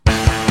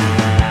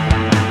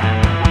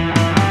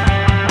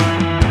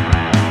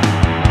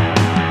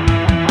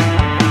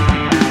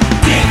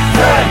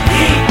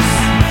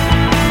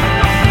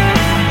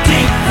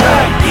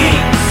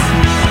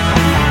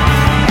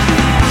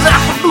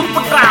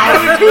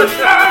Two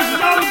stars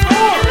is on the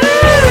board.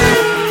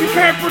 You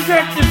can't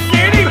protect the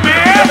city,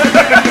 man.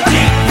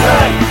 Deep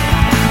cut.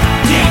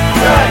 Deep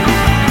cut.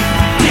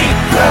 Deep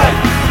cut.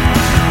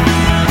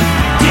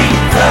 Deep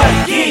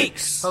cut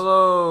geeks.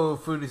 Hello,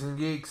 foodies and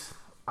geeks.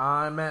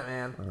 I'm Matt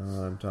Man.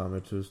 I'm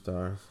Tommy Two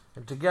Stars.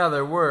 And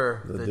together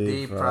we're the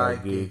Deep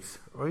Fried Geeks. Geeks.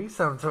 Well, you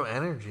sound so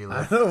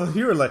energy-less. I know,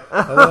 you were like,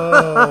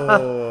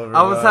 hello,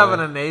 I was everybody. having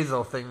a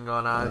nasal thing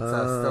going on, so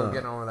I was still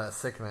getting over that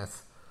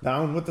sickness.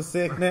 Down with the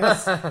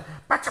sickness.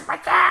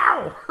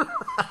 Bachow!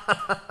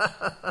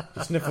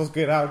 Your sniffles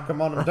get out.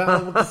 Come on, I'm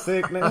down with the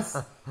sickness.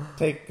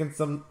 Taking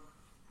some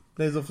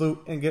nasal flute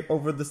and get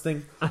over this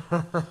thing.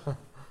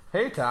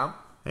 Hey, Tom.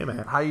 Hey,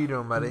 man. How you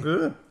doing, buddy?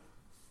 Good.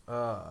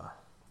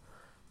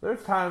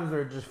 There's times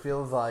where it just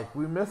feels like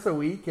we miss a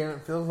week and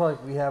it feels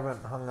like we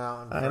haven't hung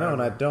out in I know,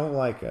 and I don't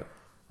like it.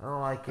 I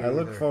don't like it I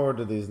look either. forward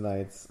to these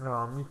nights.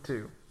 No, me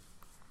too.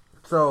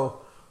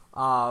 So,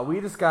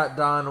 we just got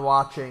done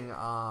watching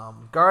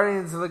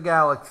Guardians of the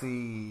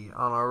Galaxy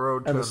on our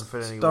road to And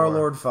Infinity War.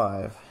 Star-Lord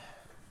 5.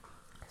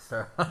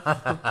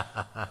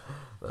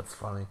 That's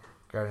funny.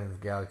 Guardians of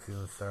the Galaxy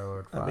and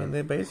Star-Lord 5. I mean,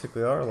 they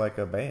basically are like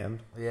a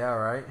band. Yeah,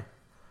 right?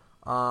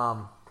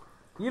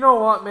 You know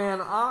what, man?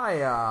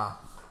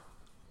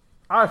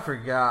 I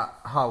forgot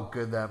how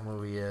good that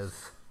movie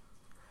is.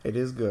 It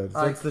is good. So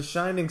Like- it's the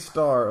shining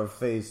star of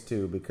Phase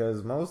 2,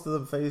 because most of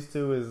the Phase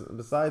 2 is,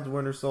 besides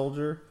Winter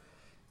Soldier,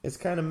 it's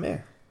kind of meh.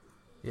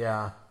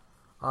 Yeah.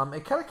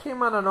 It kind of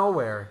came out of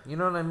nowhere. You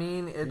know what I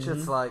mean? It's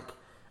just like...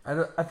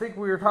 I think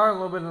we were talking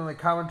a little bit in the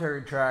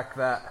commentary track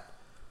that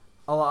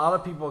a lot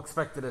of people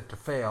expected it to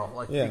fail.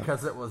 Like, Yeah.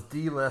 because it was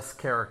D-list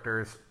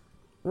characters.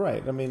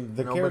 Right. I mean,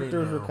 the Nobody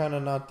characters knew. were kind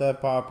of not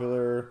that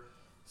popular.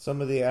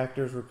 Some of the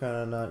actors were kind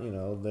of not,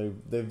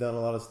 they've done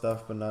a lot of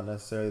stuff, but not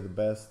necessarily the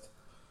best.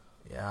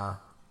 Yeah.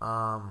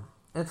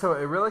 And so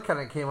it really kind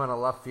of came out of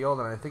left field,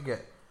 and I think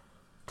it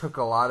took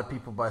a lot of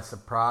people by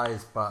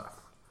surprise, but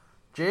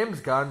James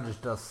Gunn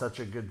just does such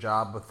a good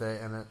job with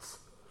it, and it's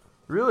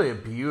really a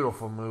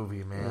beautiful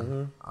movie,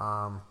 man.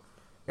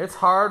 It's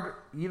hard,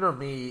 you know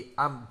me,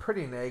 I'm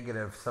pretty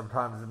negative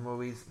sometimes in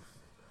movies,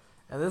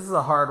 and this is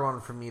a hard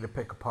one for me to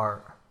pick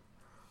apart.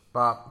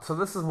 But, so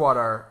this is what,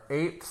 our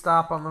 8th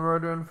stop on the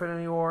road to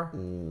Infinity War?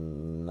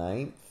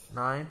 9th?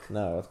 9th?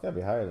 No, it's got to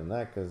be higher than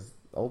that, because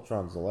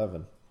Ultron's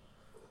 11.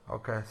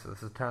 Okay, so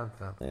this is 10th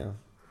then.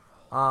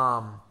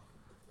 Yeah.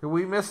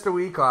 We missed a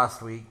week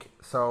last week,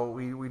 so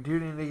we do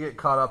need to get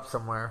caught up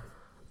somewhere.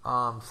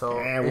 So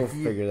Yeah, we'll if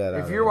you, figure that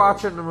out If you're later.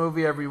 watching the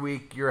movie every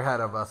week, you're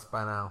ahead of us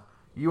by now.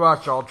 You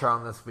watched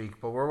Ultron this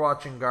week, but we're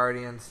watching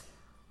Guardians.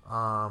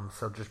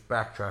 So just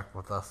backtrack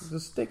with us.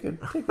 Just take a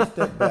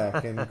step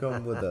back and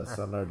come with us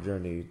on our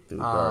journey through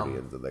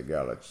Guardians of the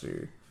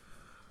Galaxy.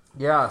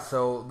 Yeah,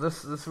 so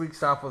this week's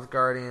stop was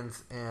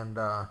Guardians, and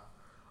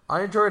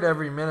I enjoyed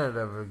every minute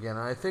of it again.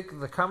 I think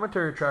the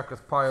commentary track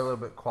was probably a little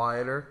bit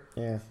quieter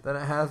Yeah. than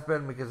it has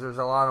been because there's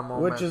a lot of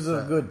moments. Which is a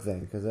that- good thing,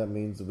 because that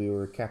means we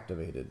were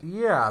captivated.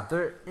 Yeah,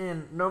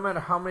 and no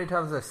matter how many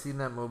times I've seen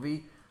that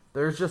movie,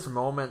 there's just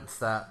moments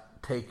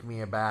that take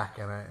me aback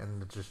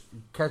and just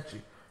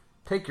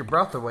take your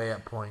breath away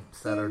at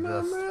points that are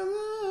just.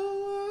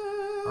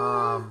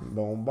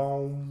 Boom,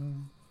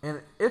 boom.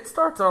 And it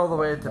starts all the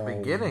way at the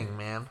beginning,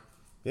 man.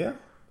 Yeah.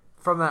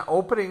 From that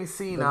opening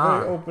scene The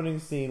on. very opening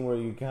scene where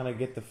you kind of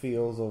get the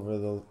feels over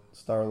the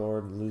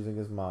Star-Lord losing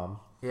his mom.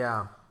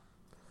 Yeah.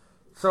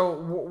 So,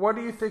 what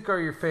do you think are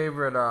your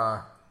favorite?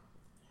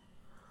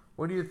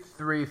 What are your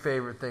 3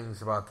 favorite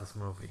things about this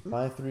movie?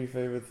 My 3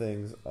 favorite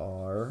things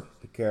are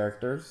the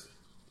characters.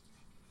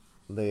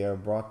 They are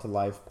brought to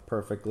life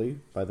perfectly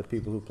by the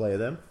people who play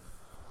them.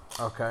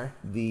 Okay.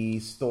 The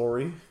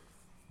story,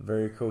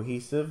 very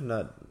cohesive,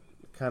 not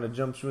kind of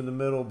jumps you in the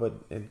middle, but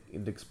it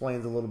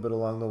explains a little bit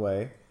along the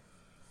way.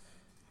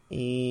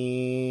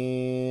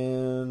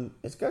 And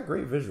it's got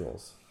great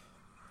visuals.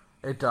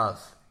 It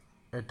does.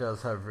 It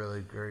does have really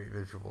great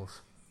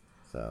visuals.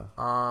 So,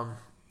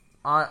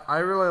 I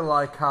really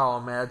like how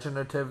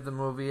imaginative the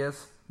movie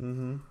is.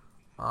 mm-hmm.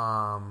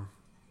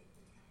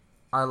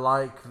 I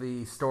like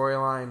the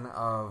storyline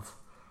of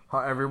how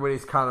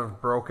everybody's kind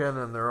of broken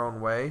in their own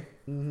way,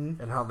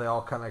 and how they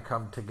all kind of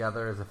come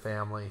together as a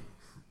family.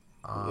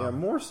 Yeah,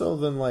 more so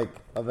than like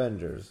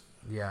Avengers.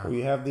 Yeah. Where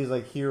you have these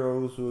like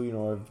heroes who,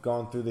 have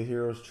gone through the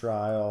hero's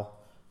trial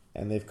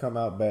and they've come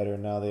out better.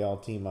 Now they all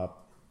team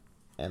up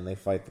and they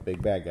fight the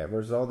big bad guy.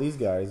 Versus all these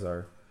guys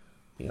are,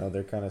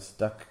 they're kind of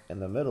stuck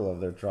in the middle of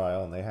their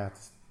trial and they have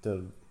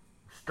to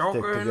Stuck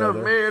stick in the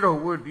together. middle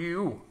with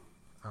you.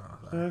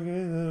 Stuck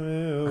in the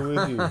middle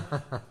with you.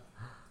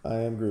 I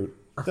am Groot.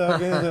 Stuck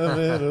in the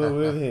middle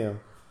with him.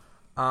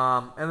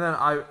 And then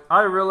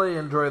I really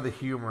enjoy the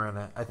humor in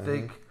it. I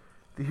think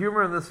the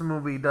humor in this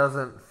movie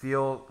doesn't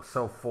feel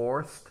so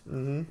forced.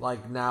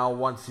 Like now,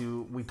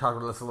 we talked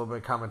about this a little bit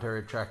in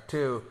commentary track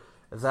too,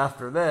 is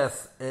after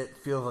this, it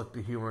feels like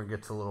the humor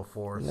gets a little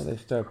forced. Yeah, they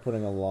start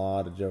putting a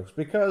lot of jokes.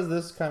 Because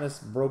this kind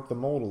of broke the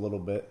mold a little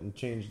bit and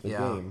changed the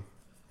game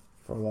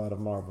for a lot of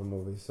Marvel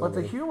movies. So But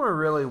the humor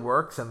really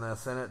works in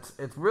this, and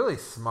it's really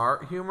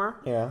smart humor.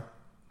 Yeah.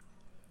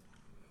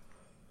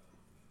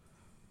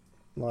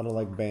 A lot of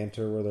like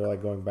banter where they're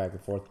like going back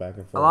and forth, back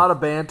and forth. A lot of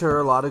banter,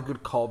 a lot of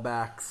good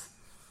callbacks.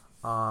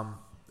 Do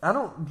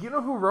you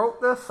know who wrote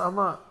this? I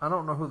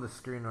don't know who the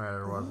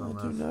screenwriter was on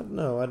I do this. not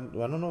know. I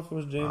don't know if it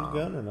was James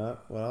Gunn or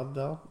not. Well,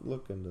 I'll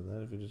look into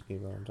that if you just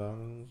keep on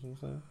talking. You know what I'm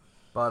saying?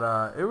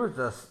 But it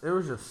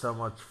was just so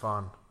much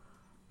fun.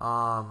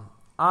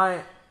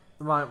 My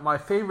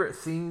favorite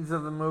scenes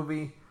of the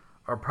movie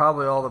are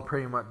probably all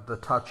pretty much the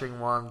touching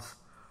ones.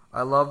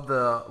 I love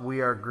the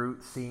 "We Are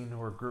Groot" scene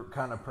where Groot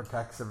kind of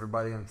protects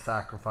everybody and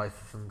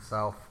sacrifices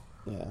himself.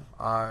 Yeah.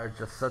 It's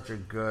just such a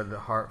good,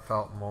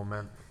 heartfelt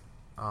moment.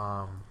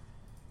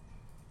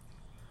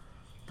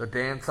 The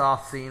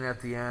dance-off scene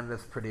at the end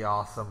is pretty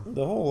awesome.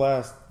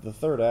 The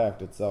third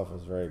act itself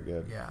is very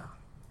good. Yeah.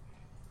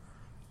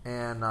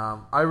 And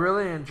I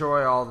really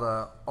enjoy all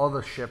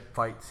the ship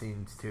fight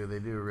scenes too. They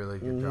do a really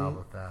good job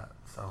with that.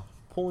 So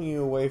pulling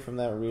you away from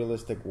that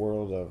realistic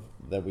world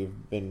that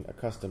we've been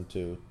accustomed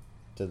to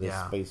this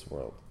space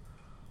world.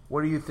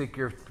 What do you think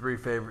your 3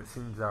 favorite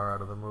scenes are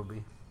out of the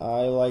movie?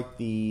 I like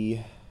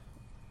the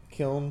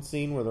kiln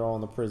scene where they're all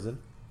in the prison.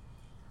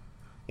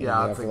 And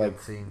Yeah, they that's have a to,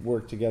 good scene.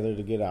 Work together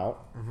to get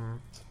out. Mm-hmm.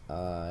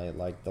 I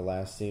like the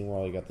last scene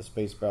where you got the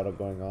space battle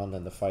going on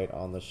and the fight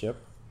on the ship.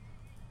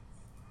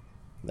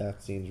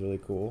 That scene's really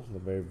cool. The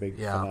very big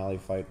finale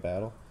fight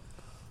battle.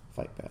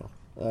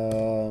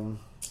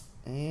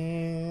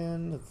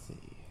 And let's see.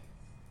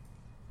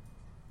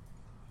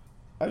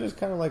 I just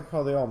kind of like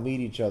how they all meet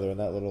each other and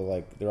that little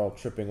like they're all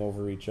tripping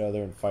over each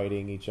other and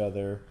fighting each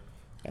other,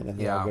 and then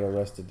they all get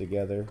arrested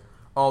together.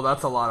 Oh,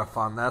 that's a lot of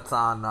fun. That's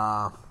on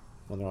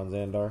when they're on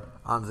Xandar.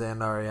 On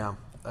Xandar, yeah,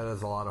 that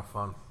is a lot of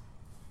fun.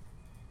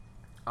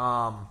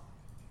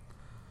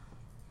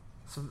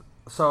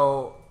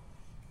 So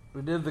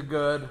we did the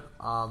good.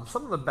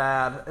 Some of the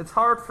bad. It's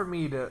hard for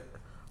me to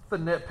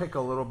nitpick a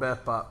little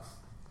bit, but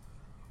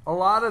a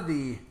lot of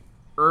the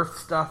Earth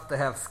stuff they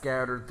have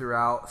scattered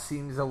throughout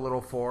seems a little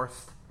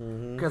forced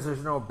because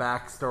there's no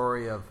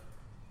backstory of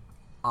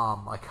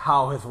like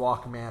how his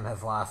Walkman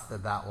has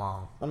lasted that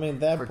long. I mean,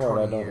 that part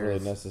I don't years. really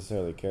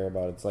necessarily care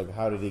about. It's like,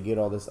 how did he get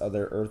all this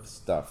other Earth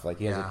stuff? Like,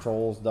 he has a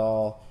Trolls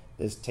doll,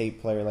 this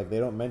tape player. Like, they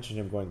don't mention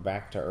him going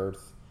back to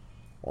Earth,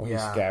 or he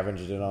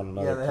scavenged it on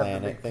another they planet.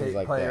 have the big Things tape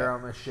like player that.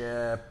 on the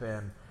ship,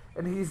 and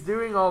he's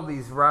doing all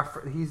these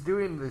he's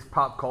doing these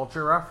pop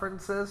culture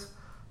references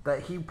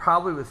that he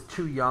probably was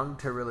too young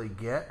to really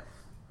get.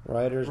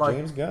 Writers like,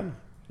 James Gunn,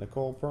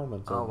 Nicole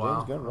Perlman. So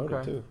James Gunn wrote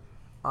it too.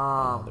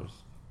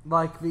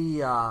 Like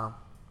the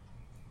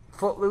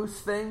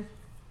Footloose thing,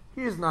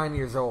 he was 9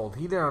 years old.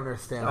 He didn't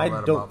understand all that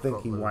about don't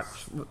think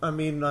Footloose. he watched. I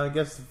mean, I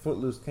guess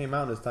Footloose came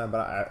out this time,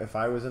 but if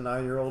I was a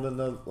 9-year-old in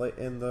the late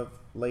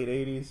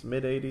 '80s,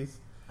 mid '80s,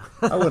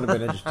 I wouldn't have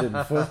been interested in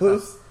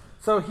Footloose.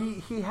 So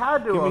he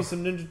had to give me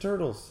some Ninja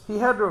Turtles. He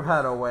had to have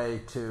had a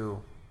way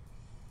to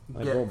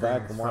get go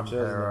back and watch it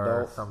as an adult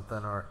or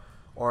something,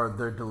 or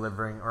they're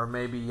delivering, or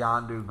maybe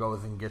Yondu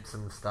goes and gets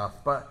some stuff.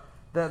 But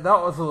that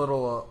was a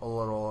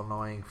little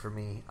annoying for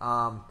me.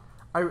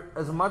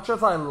 As much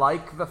as I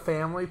like the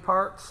family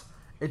parts,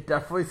 it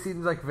definitely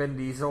seems like Vin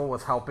Diesel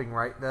was helping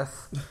write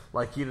this.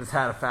 Like he just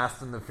had a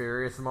Fast and the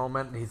Furious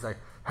moment, and he's like,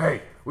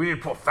 "Hey, we need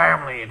to put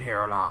family in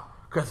here now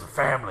because of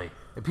family,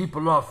 and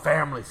people love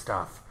family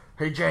stuff.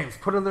 Hey James,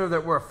 put in there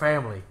that we're a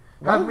family."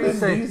 Why Vin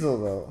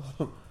Diesel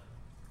though?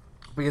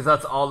 Because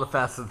that's all the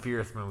Fast and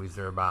Furious movies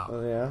are about.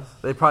 Oh yeah.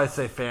 They probably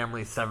say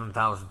family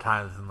 7,000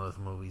 times in those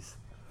movies.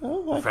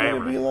 Well, why can't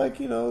it be like,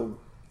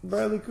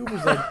 Bradley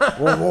Cooper's like,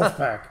 we're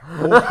Wolfpack.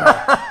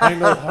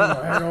 Hang over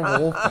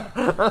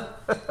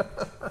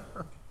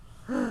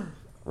Wolfpack.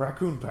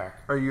 Raccoon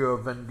Pack. Are you a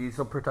Vin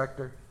Diesel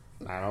protector?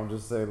 I'm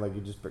just saying, like,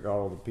 you just pick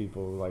all the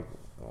people, like,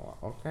 oh,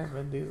 okay,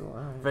 Vin Diesel, all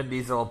right. Vin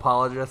Diesel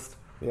apologist?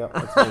 Yeah,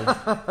 that's me.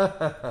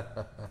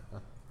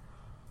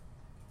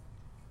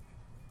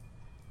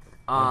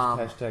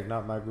 Hashtag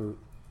not my Groot.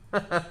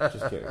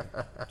 Just kidding.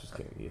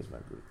 He is my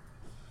Groot.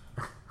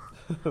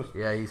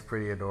 Yeah, he's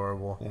pretty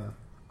adorable. Yeah.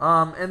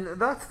 And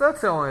that's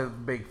the only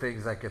big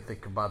things I could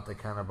think about that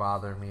kind of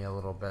bother me a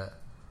little bit.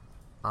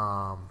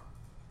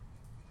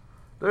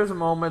 There's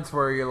moments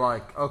where you're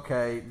like,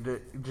 okay,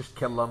 just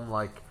kill him.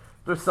 Like,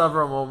 there's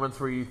several moments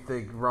where you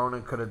think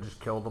Ronan could have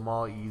just killed them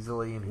all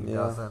easily, and he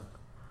doesn't.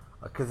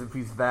 Because if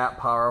he's that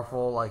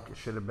powerful, like, it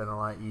should have been a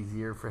lot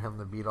easier for him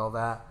to beat all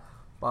that.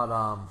 But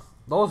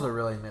those are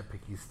really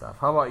nitpicky stuff.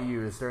 How about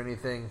you? Is there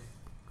anything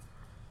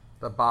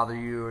that bother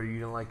you or you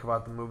didn't like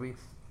about the movie?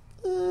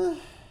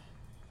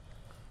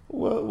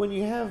 Well, when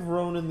you have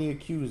Ronan the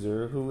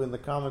Accuser, who in the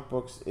comic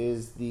books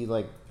is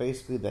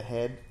basically the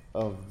head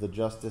of the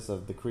justice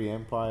of the Kree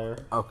Empire.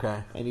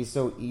 Okay. And he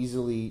so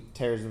easily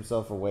tears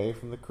himself away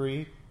from the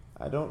Kree,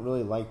 I don't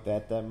really like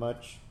that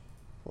much.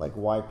 Like,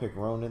 why pick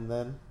Ronan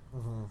then?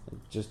 Mm-hmm.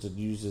 Just to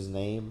use his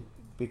name?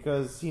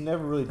 Because he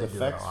never really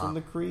defects from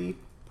the Kree,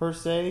 per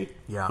se.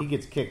 Yeah. He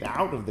gets kicked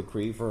out of the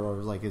Kree for,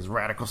 like, his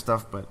radical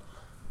stuff, but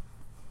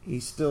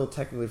he's still,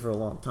 technically, for a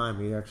long time,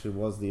 he actually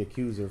was the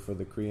Accuser for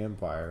the Kree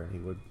Empire. He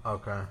would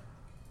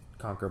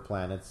conquer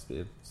planets,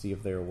 see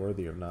if they were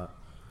worthy or not.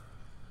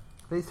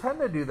 They tend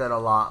to do that a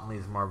lot in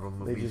these Marvel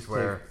movies They just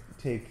where...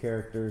 take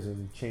characters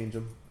and change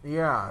them.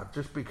 Yeah,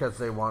 just because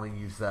they want to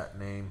use that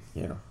name.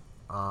 Yeah.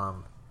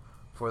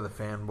 For the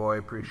fanboy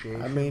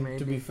appreciation, I mean, maybe.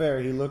 to be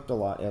fair, he looked a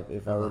lot.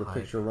 If I were to Hype.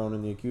 picture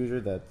Ronan the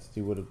Accuser,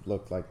 he would have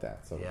looked like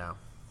that. So Yeah.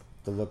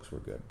 the looks were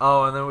good.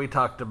 Oh, and then we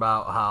talked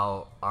about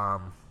how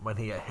when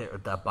he got hit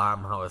with that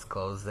bomb, how his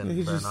clothes didn't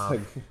He's burn just off.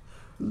 like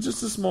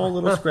just a small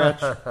little scratch.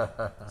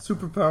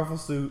 Super powerful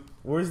suit.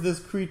 Where's this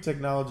Kree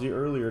technology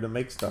earlier to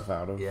make stuff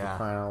out of? Yeah. For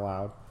crying out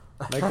loud.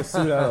 Make a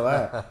suit out of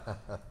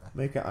that.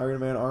 Make an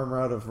Iron Man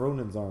armor out of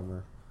Ronan's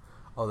armor.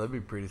 Oh, that'd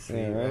be pretty sweet,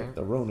 Yeah, right? right?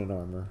 The Ronan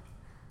armor.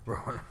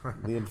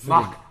 The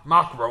Infinity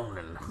Mock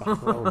Ronan.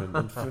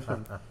 Ronan.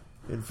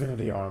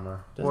 Infinity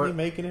armor. Doesn't he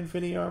make an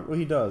Infinity armor? Well,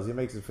 he does. He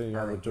makes Infinity I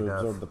armor think to he does.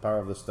 absorb the power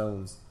of the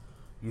stones.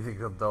 You think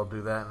that they'll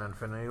do that in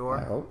Infinity War?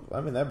 I hope. I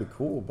mean, that'd be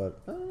cool,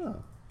 but I don't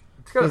know.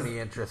 It's going to be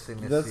interesting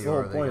to That's see the whole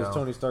where they point. go. Is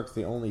Tony Stark's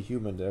the only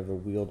human to ever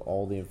wield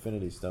all the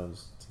Infinity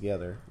Stones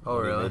together. Oh,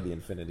 when really? He made the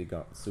Infinity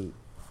suit.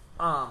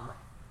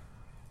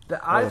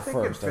 I think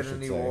first, I should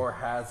Infinity say. War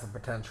has the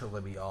potential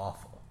to be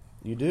awful.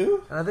 You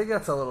do? And I think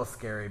that's a little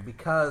scary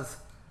because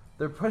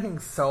they're putting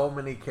so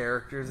many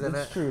characters in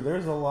That's it. true.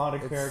 There's a lot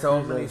of It's characters.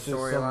 so many There's just so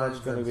storylines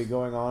much going to and- be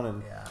going on,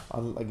 and Yeah.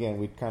 again,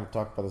 we kind of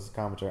talked about this in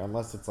commentary.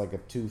 Unless it's like a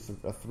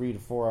 3 to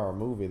 4 hour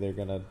movie, they're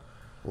gonna.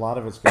 A lot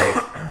of it's going to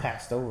get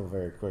passed over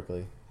very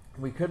quickly.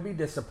 We could be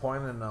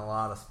disappointed in a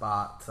lot of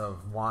spots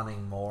of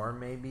wanting more,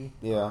 maybe.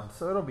 Yeah.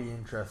 So it'll be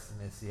interesting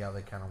to see how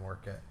they kind of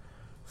work it.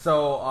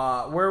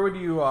 So, where would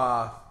you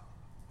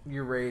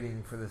your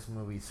rating for this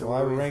movie? So we I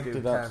always ranked do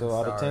it up. 10 So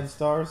out of 10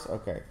 stars.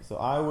 stars, okay. So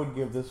I would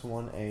give this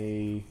one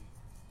a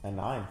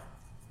 9.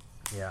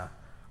 Yeah,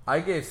 I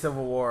gave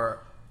Civil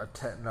War a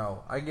 10.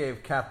 No, I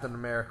gave Captain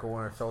America: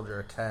 Winter Soldier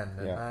a 10,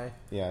 didn't Yeah, I?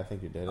 yeah, I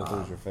think you did. It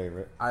was your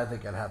favorite. I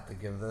think I'd have to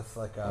give this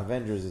like a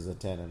Avengers is a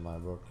 10 in my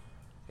book.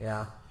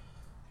 yeah.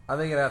 I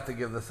think I'd have to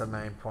give this a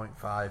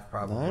 9.5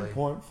 probably.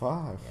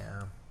 9.5.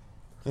 Yeah.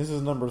 This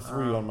is number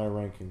 3 on my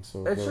ranking.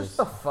 So It's just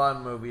a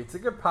fun movie. It's a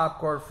good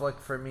popcorn flick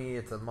for me.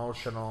 It's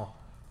emotional.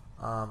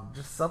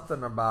 Just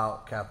something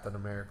about Captain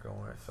America and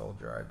Winter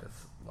Soldier I just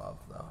love,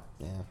 though.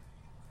 yeah.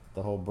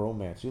 The whole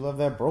bromance. You love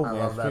that I bromance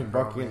love that between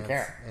Bucky and bromance.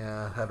 Cap.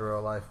 Yeah,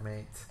 hetero life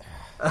mates.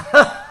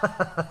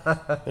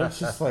 They're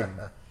just like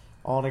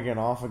on again,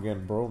 off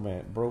again,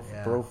 bro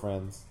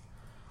friends.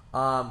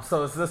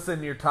 So is this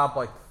in your top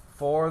like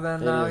 4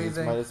 then? Now you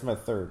think? It's my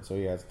third, so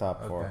yeah, it's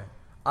top 4.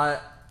 Okay.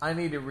 I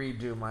need to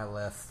redo my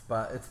list,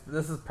 but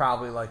this is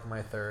probably like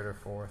my 3rd or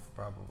 4th,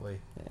 probably.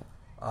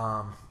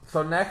 Yeah.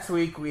 So next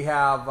week we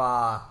have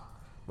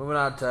moving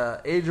on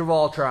to Age of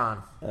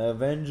Ultron.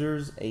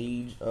 Avengers: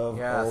 Age of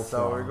Yeah, Ultron.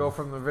 so we go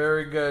from the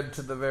very good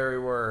to the very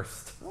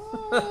worst.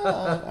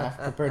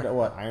 Compared to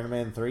what, Iron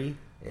Man 3?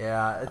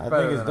 Yeah, it's I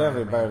better think it's than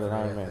definitely better than 3,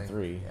 Iron I Man think.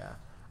 3. Yeah,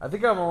 I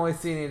think I've only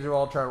seen Age of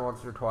Ultron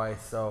once or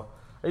twice, so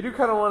I do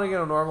kind of want to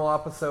get a normal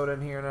episode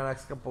in here in the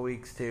next couple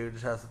weeks too.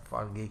 Just have some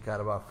fun, geek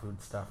out about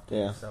food stuff too.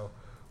 Yeah. So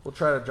we'll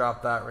try to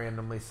drop that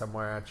randomly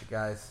somewhere at you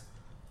guys.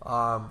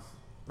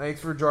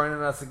 Thanks for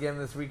joining us again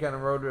this weekend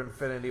on Road to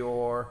Infinity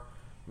War.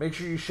 Make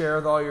sure you share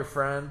with all your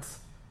friends.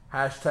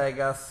 Hashtag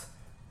us.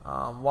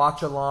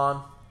 Watch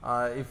along.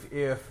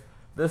 If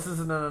this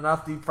isn't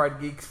enough Deep Fried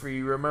Geeks for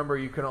you, remember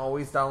you can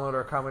always download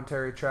our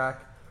commentary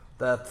track.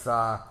 That's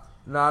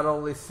not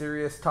only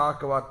serious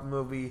talk about the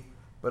movie,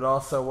 but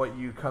also what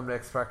you come to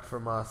expect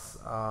from us.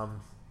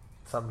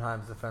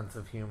 Sometimes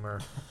offensive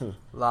humor,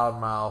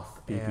 loudmouth,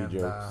 and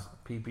jokes.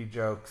 pee-pee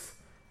jokes,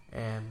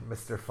 and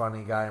Mr.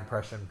 Funny Guy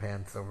Impression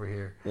Pants over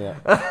here. Yeah.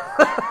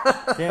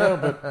 Can't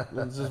help it.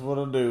 That's just what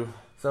I do.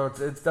 So it's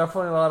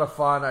definitely a lot of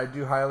fun. I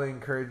do highly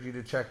encourage you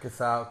to check us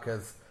out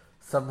because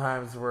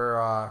sometimes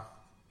we're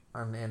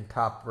in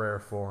top rare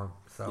form.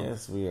 So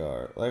Yes, we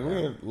are. Like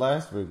we had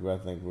last week, I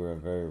think we were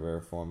in very rare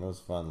form. It was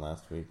fun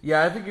last week.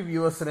 yeah, I think if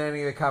you listen to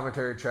any of the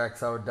commentary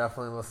tracks, I would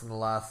definitely listen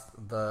to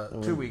the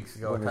 2 weeks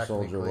ago. Winter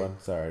technically, Soldier one.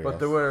 Sorry, but yes.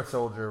 the Winter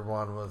Soldier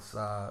one was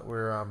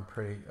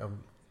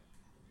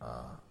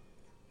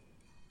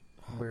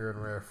we were in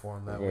rare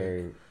form that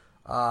week.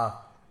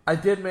 I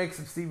did make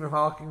some Stephen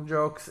Hawking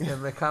jokes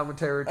in the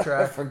commentary I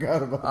track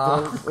forgot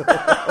about those.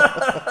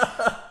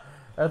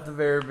 at the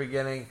very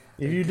beginning.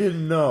 If you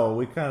didn't know,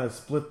 we kind of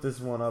split this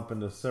one up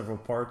into several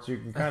parts. You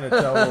can kind of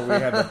tell where we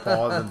had to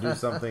pause and do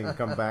something and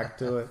come back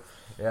to it.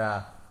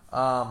 Yeah.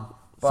 So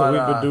But,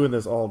 we've been doing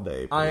this all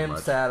day. I pretty am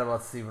much. sad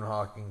about Stephen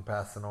Hawking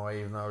passing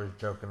away, even though I was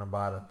joking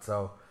about it.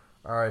 So,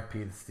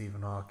 R.I.P. to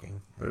Stephen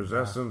Hawking. His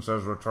essence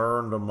has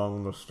returned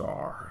among the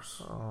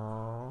stars.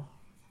 Aww.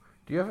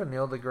 Do you have a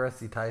Neil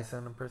deGrasse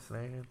Tyson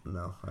impersonation?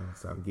 No, I don't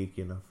sound geeky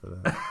enough for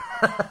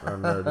that. Or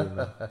nerdy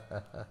enough.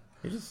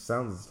 He just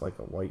sounds like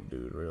a white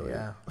dude, really.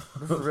 Yeah.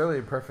 This is really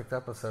a perfect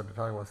episode to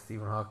talk about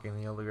Stephen Hawking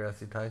and Neil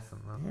deGrasse Tyson,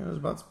 though. Yeah, it was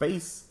about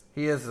space.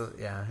 He is,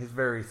 he's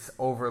very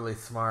overly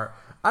smart.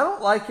 I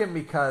don't like him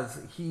because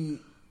he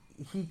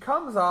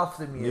comes off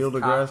to me Neil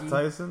as deGrasse cocky.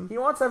 Tyson? He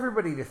wants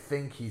everybody to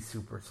think he's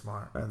super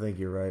smart. I think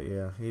you're right,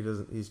 yeah. He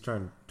doesn't. He's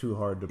trying too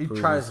hard to He prove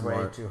tries he's way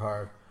smart. too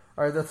hard.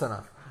 All right, that's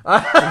enough.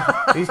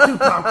 He's too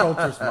pop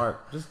culture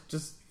smart.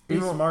 Just Be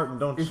smart and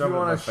don't if shove you it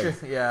in my want face.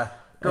 to, yeah.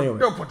 Anyway.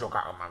 Don't put your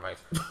cock on my face.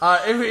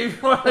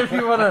 If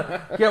you want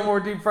to get more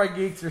Deep Fried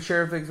Geeks or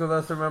share things with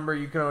us, remember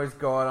you can always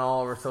go on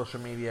all of our social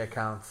media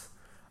accounts.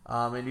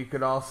 And you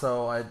could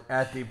also,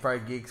 at Deep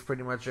Fried Geeks,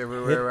 pretty much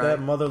everywhere. Hit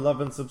that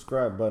mother-loving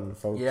subscribe button,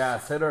 folks.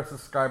 Yes, hit our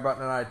subscribe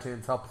button on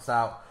iTunes. Help us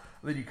out.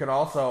 Then you can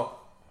also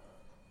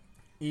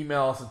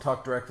email us and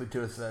talk directly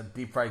to us at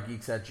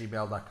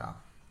deepfriedgeeks@gmail.com.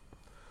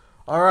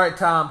 All right,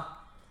 Tom.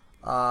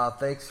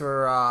 Thanks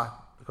for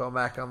going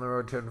back on the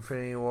road to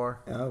Infinity War.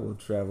 I will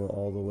travel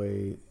all the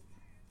way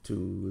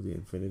to the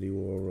Infinity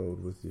War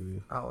road with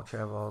you. I will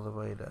travel all the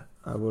way to...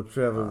 I will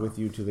travel with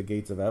you to the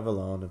gates of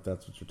Avalon, if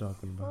that's what you're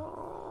talking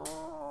about.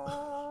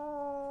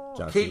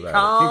 Keep Rabbit.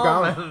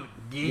 calm Keep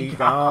and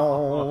Geek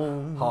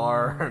on.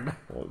 hard.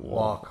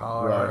 Walk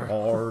hard. Ride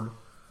hard.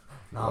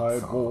 Not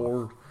Ride soft.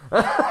 board.